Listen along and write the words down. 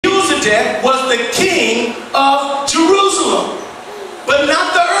Melchizedek was the king of Jerusalem, but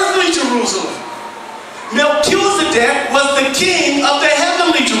not the earthly Jerusalem. Melchizedek was the king of the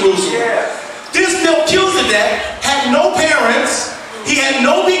heavenly Jerusalem. Yeah. This Melchizedek had no parents, he had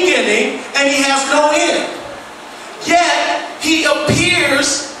no beginning, and he has no end. Yet, he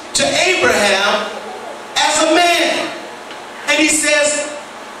appears to Abraham as a man. And he says,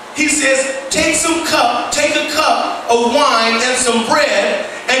 take a cup of wine and some bread.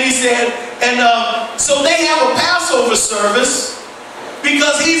 And he said, so they have a Passover service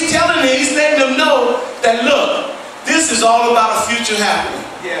because he's letting them know that, look, this is all about a future happening.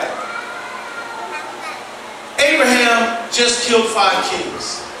 Yeah. Abraham just killed 5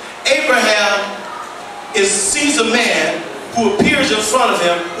 kings. Abraham sees a man who appears in front of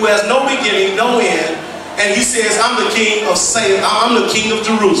him, who has no beginning, no end, and he says, I'm the king of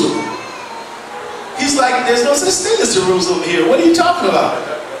Jerusalem. He's like, there's no such thing as Jerusalem here. What are you talking about?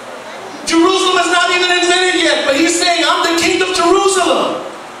 Jerusalem is not even invented yet, but he's saying, I'm the king of Jerusalem.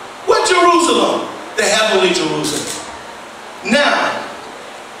 What Jerusalem? The heavenly Jerusalem. Now,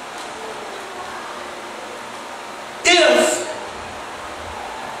 if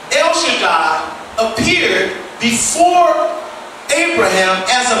El Shaddai appeared before Abraham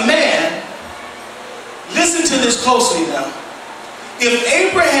as a man, listen to this closely now. If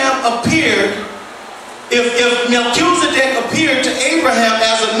Melchizedek appeared to Abraham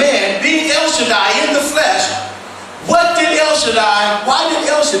as a man, being El Shaddai in the flesh, why did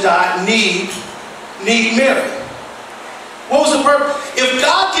El Shaddai need Mary? What was the purpose? If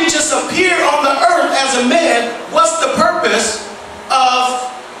God can just appear on the earth as a man, what's the purpose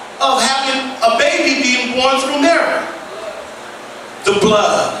of having a baby being born through Mary? The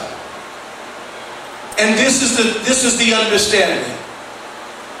blood. And this is the understanding.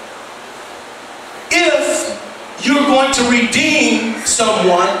 If you're going to redeem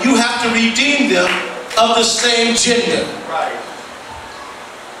someone, you have to redeem them of the same gender. Right.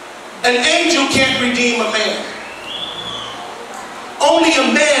 An angel can't redeem a man. Only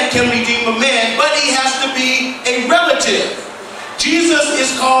a man can redeem a man, but he has to be a relative. Jesus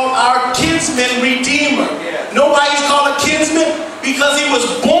is called our kinsman redeemer. Yeah. Nobody's called a kinsman because he was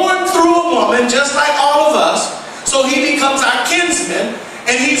born through a woman just like all of us. So he becomes our kinsman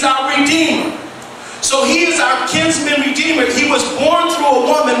and he's our redeemer. So he is our kinsman redeemer. He was born through a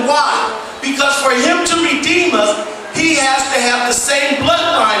woman. Why? Because for him to redeem us, he has to have the same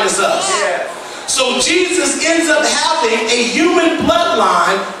bloodline as us. Yeah. So Jesus ends up having a human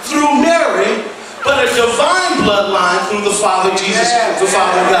bloodline through Mary, but a divine bloodline through the Father Jesus, the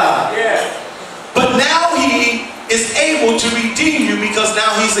Father God. Yeah. But now he is able to redeem you because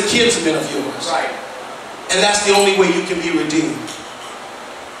now he's a kinsman of yours. Right. And that's the only way you can be redeemed.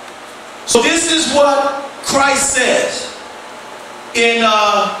 So this is what Christ says in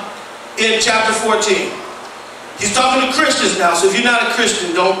chapter 14. He's talking to Christians now, so if you're not a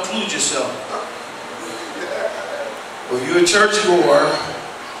Christian, don't include yourself. Or if you're a churchgoer,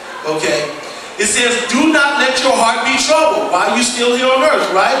 okay. It says, do not let your heart be troubled while you're still here on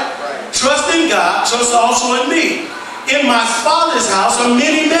earth, right? Trust in God, trust also in me. In my Father's house are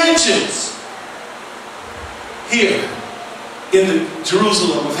many mansions. Here, in the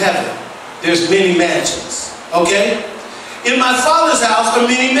Jerusalem of heaven, there's many mansions, okay? In my Father's house are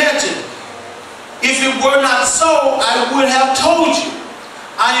many mansions. If it were not so, I would have told you.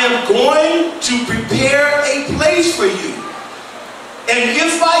 I am going to prepare a place for you. And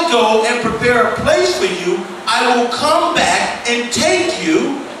if I go and prepare a place for you, I will come back and take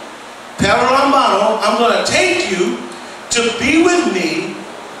you, Paralambano, I'm going to take you to be with me,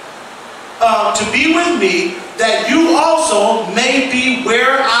 that you also may be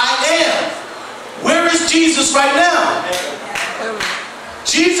where I am. Where is Jesus right now?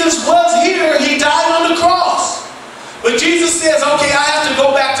 Jesus was here, he died on the cross. But Jesus says, okay, I have to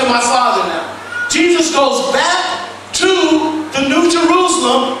go back to my Father now. Jesus goes back to the New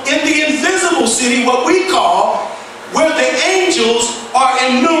Jerusalem in the invisible city, what we call, where the angels are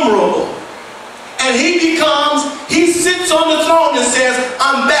innumerable. And he sits on the throne and says,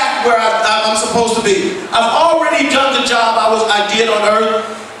 I'm back where I'm supposed to be. I've already done the job I did on earth.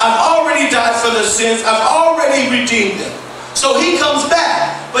 I've already died for their sins. I've already redeemed them. So he comes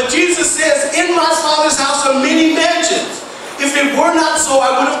back. But Jesus says, in my Father's house are many mansions. If it were not so,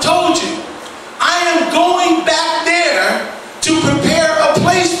 I would have told you. I am going back there to prepare a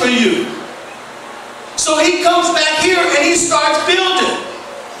place for you. So he comes back here and he starts building.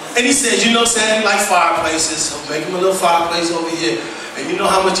 And he says, you know, Sam, you like fireplaces, so make him a little fireplace over here. And you know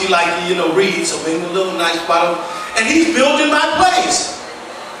how much he like to, read, so make him a little nice bottle. And he's building my place.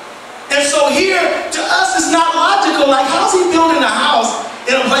 And so here, to us, it's not logical. Like, how's he building a house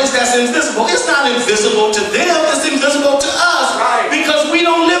in a place that's invisible. It's not invisible to them, it's invisible to us. Right. Because we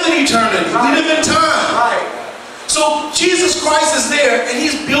don't live in eternity, Right. we live in time. Right. So Jesus Christ is there and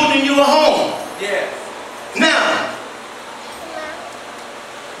he's building you a home. Yeah. Now,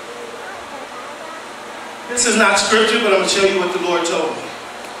 this is not scripture, but I'm going to tell you what the Lord told me.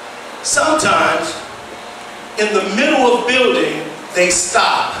 Sometimes, in the middle of building, they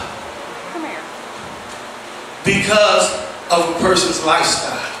stop because of a person's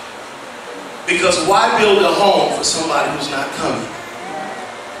lifestyle. Because why build a home for somebody who's not coming?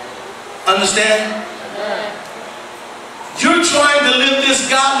 Understand? You're trying to live this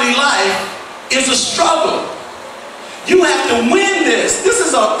godly life is a struggle. You have to win this. This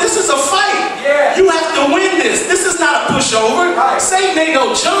is a fight. Yeah. You have to win this. This is not a pushover. Right. Satan ain't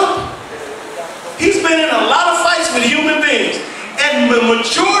no chump. He's been in a lot of fights with human beings. And the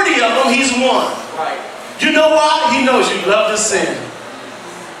majority of them, he's won. Right. You know why? He knows you love to sin.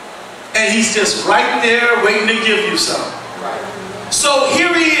 And he's just right there waiting to give you some. Right. So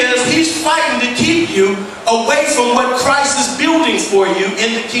here he is. He's fighting to keep you away from what Christ is building for you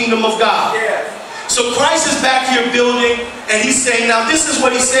in the kingdom of God. Yeah. So Christ is back here building, and he's saying, now this is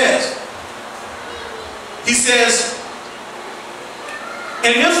what he says. He says,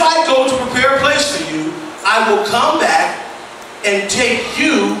 and if I go to prepare a place for you, I will come back and take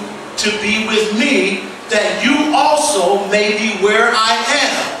you to be with me, that you also may be where I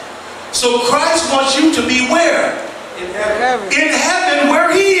am. So Christ wants you to be where? In heaven. In heaven,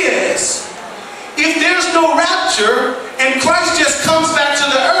 where he is. If there's no rapture and Christ just comes back to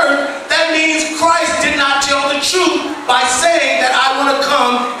the earth, that means Christ did not tell the truth by saying that I want to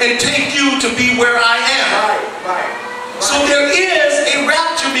come and take you to be where I am. Right. Right. So there is a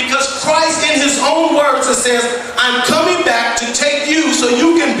rapture because Christ in his own words says, I'm coming back to take you so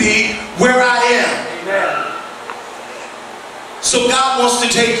you can be where I am. Amen. So God wants to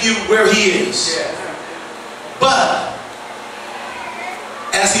take you where he is. Yeah. But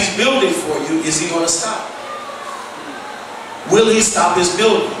as he's building for you, is he going to stop? Will he stop his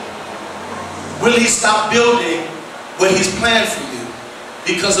building? Will he stop building what he's planned for you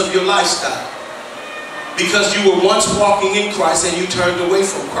because of your lifestyle? Because you were once walking in Christ and you turned away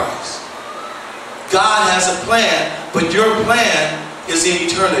from Christ. God has a plan, but your plan is in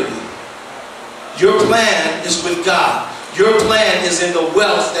eternity. Your plan is with God. Your plan is in the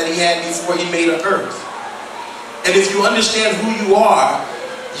wealth that he had before he made the earth. And if you understand who you are,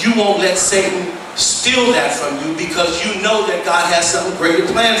 you won't let Satan steal that from you because you know that God has something greater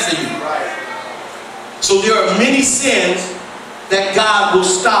planned for you. Right. So there are many sins that God will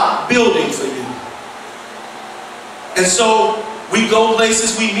stop building for you. And so we go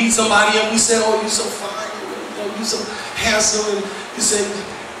places, we meet somebody and we say, oh, you're so fine, you're so handsome. And you say,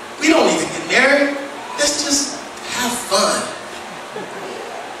 we don't even get married. Let's just have fun.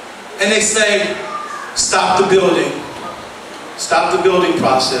 And they say, stop the building. Stop the building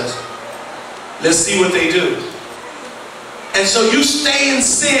process. Let's see what they do. And so you stay in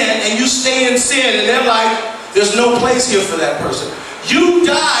sin and you stay in sin and they're like, there's no place here for that person. You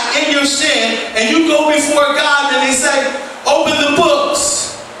die in your sin and you go before God and they say, open the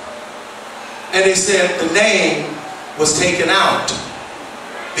books. And they said the name was taken out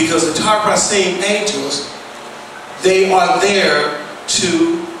because the Tarprasim angels, they are there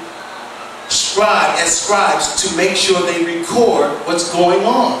to as scribes to make sure they record what's going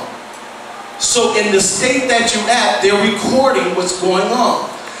on. So in the state that you're at, they're recording what's going on.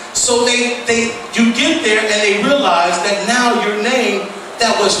 So you get there and they realize that now your name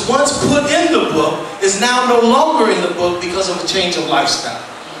that was once put in the book is now no longer in the book because of a change of lifestyle.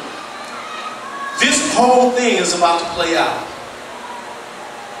 This whole thing is about to play out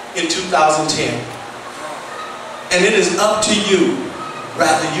in 2010. And it is up to you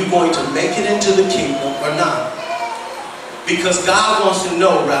whether you're going to make it into the kingdom or not. Because God wants to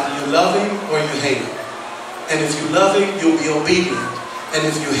know whether you love him or you hate him. And if you love him, you'll be obedient. And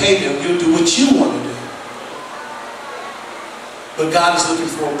if you hate him, you'll do what you want to do. But God is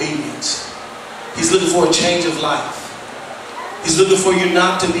looking for obedience. He's looking for a change of life. He's looking for you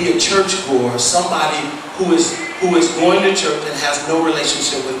not to be a churchgoer, somebody who is going to church and has no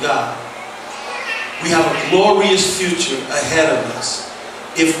relationship with God. We have a glorious future ahead of us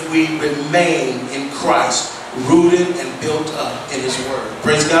if we remain in Christ, rooted and built up in his word.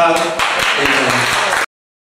 Praise God. Amen.